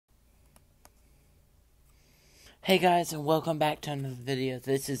Hey guys, and welcome back to another video.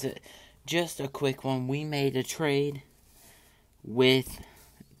 This is just a quick one. We made a trade with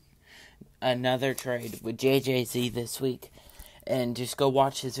JJZ this week. And just go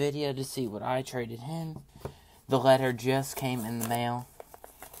watch his video to see what I traded him. The letter just came in the mail.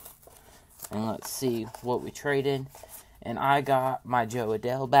 And let's see what we traded. And I got my Jo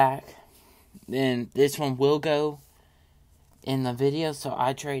Adell back. And this one will go in the video, so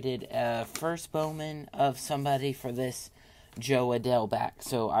I traded a first Bowman of somebody for this Jo Adell back.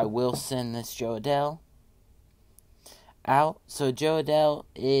 So I will send this Jo Adell out. So Jo Adell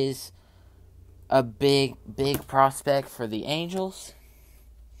is a big prospect for the Angels.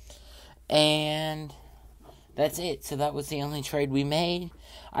 And that's it. So that was the only trade we made.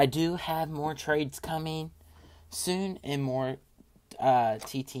 I do have more trades coming soon and more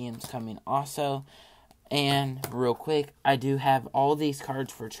TTMs coming also. And real quick, I do have all these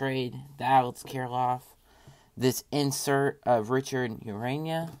cards for trade. The Alex Kirilloff, this insert of Richard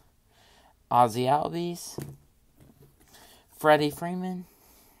Urania, Ozzie Albies, Freddie Freeman,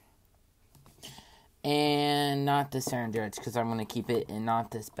 and not this Aaron Judge because I'm going to keep it, and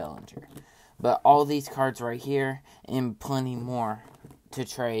not this Bellinger. But all these cards right here and plenty more to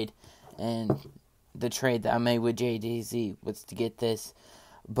trade. And the trade that I made with JJZ was to get this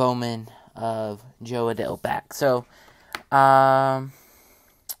Bowman of Jo Adell back. So, I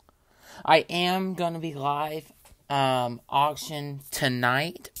am going to be live auction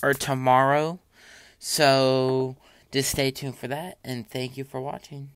tonight or tomorrow. So, just stay tuned for that. And thank you for watching.